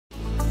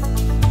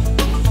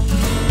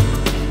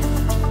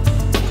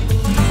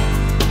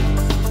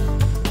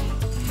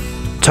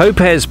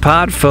Topaz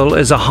Part Fill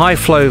is a high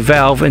flow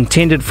valve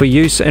intended for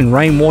use in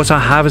rainwater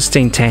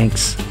harvesting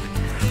tanks.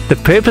 The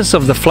purpose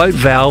of the float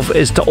valve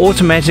is to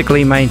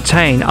automatically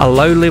maintain a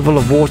low level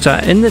of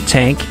water in the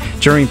tank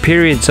during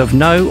periods of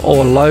no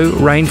or low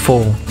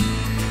rainfall.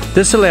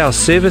 This allows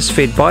service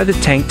fed by the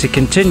tank to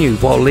continue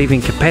while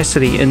leaving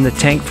capacity in the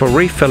tank for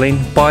refilling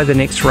by the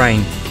next rain.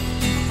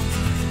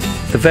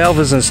 The valve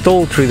is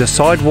installed through the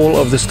side wall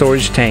of the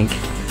storage tank.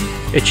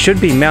 It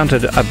should be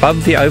mounted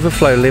above the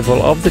overflow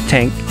level of the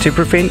tank to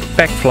prevent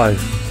backflow.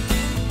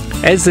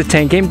 As the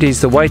tank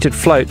empties, the weighted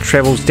float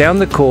travels down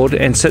the cord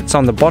and sits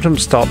on the bottom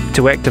stop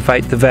to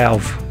activate the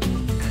valve.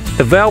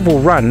 The valve will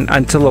run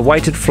until the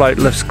weighted float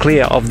lifts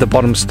clear of the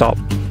bottom stop.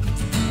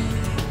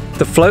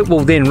 The float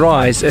will then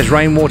rise as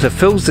rainwater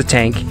fills the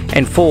tank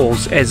and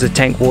falls as the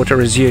tank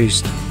water is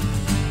used.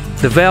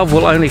 The valve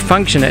will only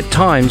function at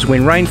times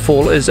when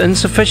rainfall is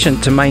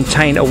insufficient to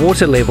maintain a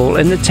water level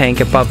in the tank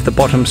above the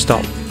bottom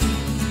stop.